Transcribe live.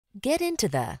Get into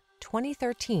the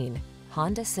 2013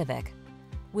 Honda Civic.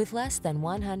 With less than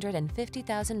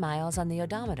 150,000 miles on the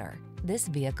odometer, this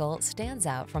vehicle stands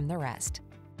out from the rest.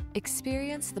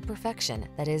 Experience the perfection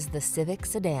that is the Civic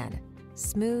sedan.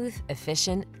 Smooth,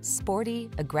 efficient, sporty,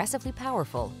 aggressively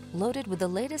powerful, loaded with the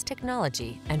latest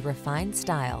technology and refined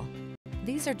style.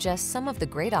 These are just some of the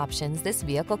great options this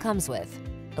vehicle comes with: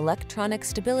 electronic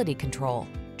stability control,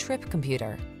 trip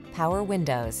computer, power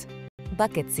windows,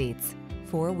 bucket seats,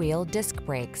 four-wheel disc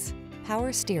brakes,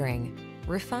 power steering.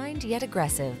 Refined yet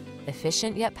aggressive,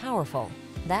 efficient yet powerful.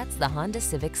 That's the Honda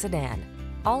Civic sedan.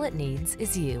 All it needs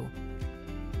is you.